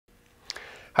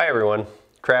Hi everyone,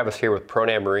 Travis here with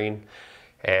ProNav Marine,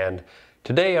 and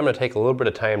today I'm going to take a little bit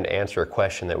of time to answer a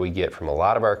question that we get from a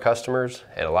lot of our customers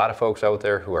and a lot of folks out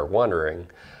there who are wondering,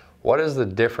 what is the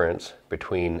difference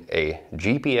between a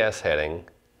GPS heading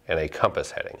and a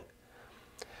compass heading?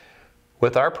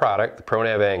 With our product, the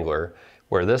ProNav Angler,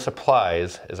 where this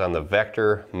applies is on the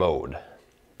vector mode.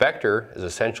 Vector is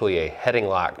essentially a heading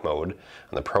lock mode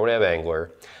on the ProNav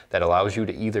Angler that allows you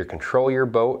to either control your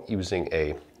boat using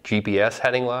a GPS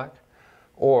heading lock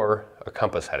or a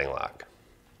compass heading lock.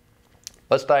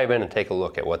 Let's dive in and take a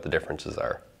look at what the differences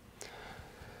are.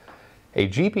 A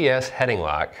GPS heading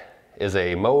lock is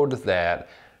a mode that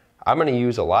I'm going to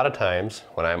use a lot of times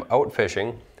when I'm out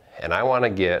fishing and I want to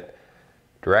get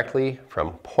directly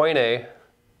from point A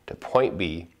to point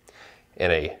B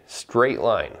in a straight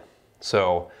line.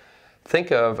 So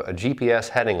think of a GPS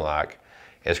heading lock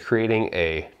as creating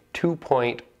a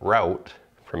two-point route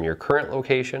from your current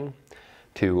location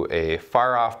to a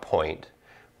far off point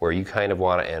where you kind of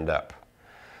want to end up.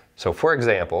 So for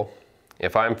example,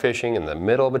 if I'm fishing in the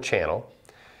middle of a channel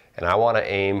and I want to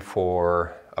aim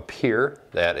for a pier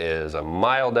that is a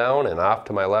mile down and off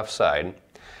to my left side,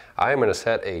 I'm going to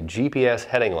set a GPS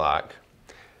heading lock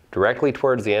directly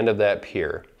towards the end of that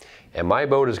pier, and my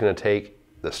boat is going to take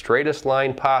the straightest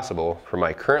line possible from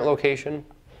my current location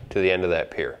to the end of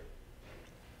that pier.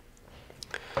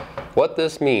 What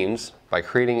this means by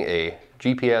creating a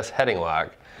GPS heading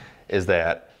lock is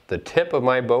that the tip of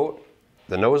my boat,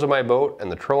 the nose of my boat, and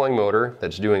the trolling motor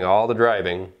that's doing all the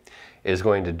driving is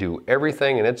going to do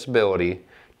everything in its ability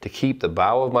to keep the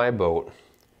bow of my boat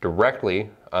directly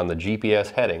on the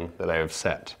GPS heading that I have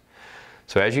set.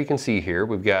 So as you can see here,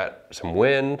 we've got some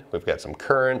wind, we've got some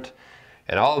current,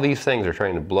 and all of these things are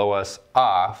trying to blow us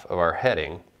off of our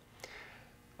heading.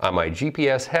 On my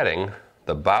GPS heading,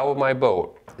 the bow of my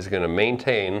boat is going to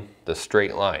maintain the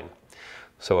straight line.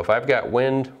 So if I've got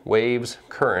wind, waves,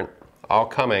 current all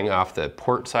coming off the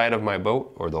port side of my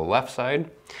boat or the left side,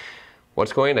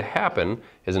 what's going to happen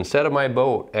is instead of my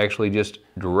boat actually just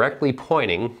directly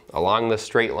pointing along this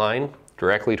straight line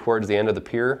directly towards the end of the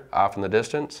pier off in the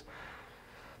distance,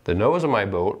 the nose of my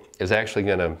boat is actually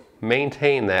going to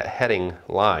maintain that heading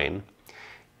line,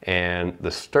 and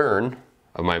the stern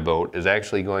of my boat is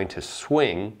actually going to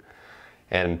swing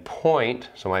and point,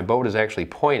 so my boat is actually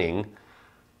pointing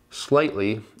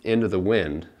slightly into the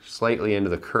wind, slightly into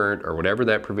the current, or whatever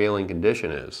that prevailing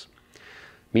condition is.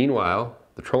 Meanwhile,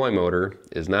 the trolling motor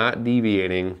is not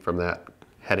deviating from that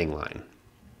heading line.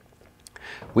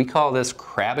 We call this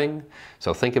crabbing,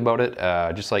 so think about it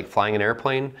just like flying an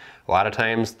airplane. A lot of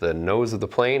times the nose of the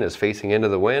plane is facing into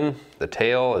the wind, the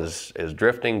tail is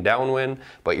drifting downwind,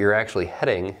 but you're actually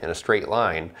heading in a straight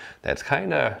line that's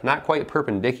kind of not quite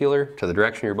perpendicular to the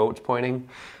direction your boat's pointing,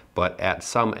 but at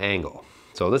some angle.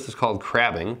 So this is called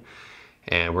crabbing,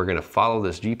 and we're going to follow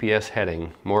this GPS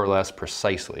heading more or less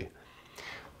precisely.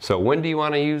 So when do you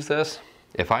want to use this?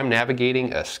 If I'm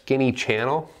navigating a skinny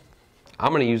channel, I'm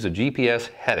going to use a GPS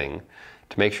heading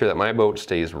to make sure that my boat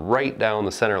stays right down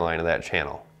the center line of that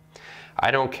channel. I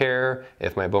don't care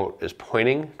if my boat is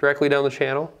pointing directly down the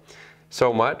channel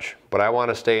so much, but I want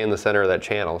to stay in the center of that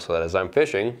channel so that as I'm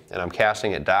fishing and I'm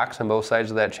casting at docks on both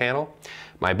sides of that channel,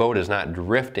 my boat is not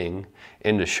drifting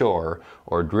into shore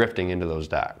or drifting into those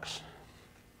docks.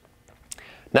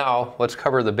 Now let's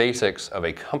cover the basics of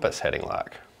a compass heading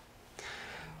lock.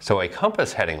 So a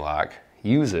compass heading lock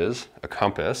uses a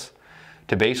compass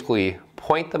to basically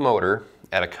point the motor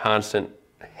at a constant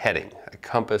heading, a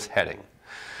compass heading.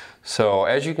 So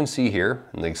as you can see here,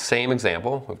 in the same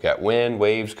example, we've got wind,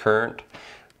 waves, current.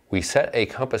 We set a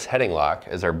compass heading lock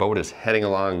as our boat is heading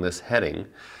along this heading.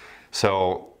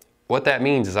 So what that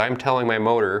means is I'm telling my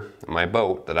motor, my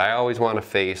boat, that I always want to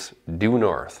face due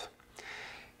north.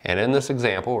 And in this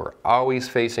example, we're always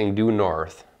facing due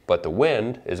north, but the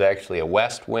wind is actually a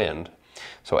west wind.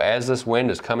 So as this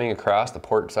wind is coming across the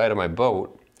port side of my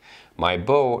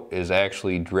boat is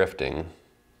actually drifting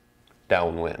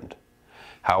downwind.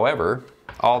 However,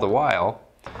 all the while,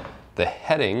 the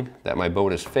heading that my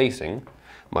boat is facing,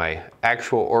 my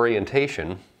actual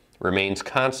orientation, remains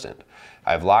constant.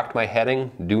 I've locked my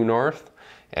heading due north,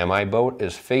 and my boat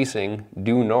is facing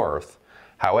due north.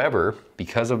 However,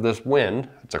 because of this wind,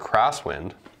 it's a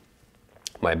crosswind,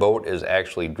 my boat is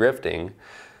actually drifting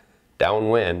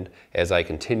downwind as I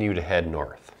continue to head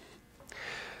north.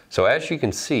 So as you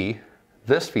can see,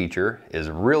 this feature is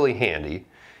really handy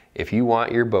if you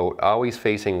want your boat always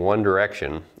facing one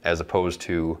direction as opposed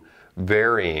to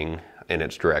varying in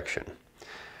its direction.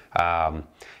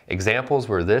 Examples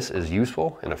where this is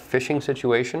useful in a fishing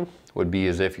situation would be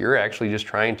as if you're actually just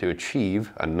trying to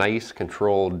achieve a nice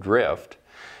controlled drift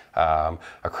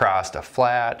across a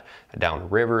flat, down a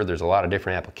river. There's a lot of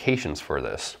different applications for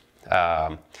this.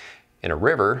 In a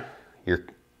river,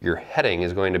 your heading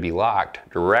is going to be locked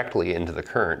directly into the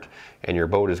current, and your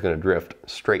boat is going to drift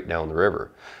straight down the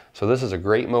river. So this is a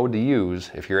great mode to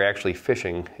use if you're actually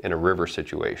fishing in a river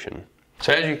situation.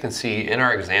 So as you can see in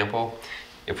our example,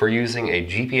 if we're using a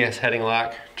GPS heading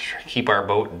lock to keep our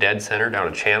boat dead center down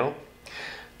a channel,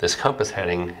 this compass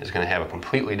heading is going to have a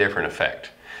completely different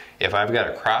effect. If I've got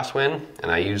a crosswind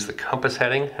and I use the compass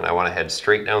heading and I want to head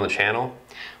straight down the channel,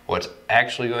 what's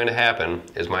actually going to happen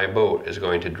is my boat is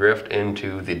going to drift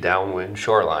into the downwind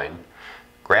shoreline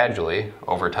gradually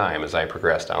over time as I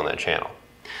progress down that channel.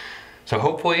 So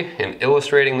hopefully in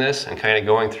illustrating this and kind of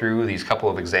going through these couple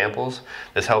of examples,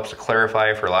 this helps to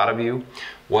clarify for a lot of you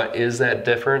what is that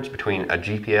difference between a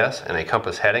GPS and a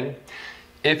compass heading.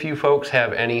 If you folks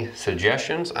have any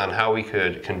suggestions on how we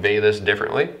could convey this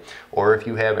differently, or if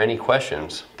you have any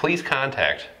questions, please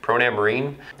contact ProNav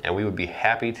Marine and we would be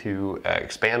happy to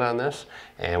expand on this.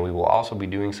 And we will also be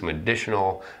doing some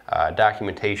additional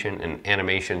documentation and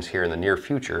animations here in the near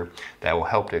future that will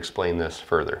help to explain this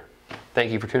further.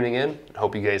 Thank you for tuning in. I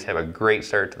hope you guys have a great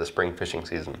start to the spring fishing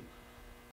season.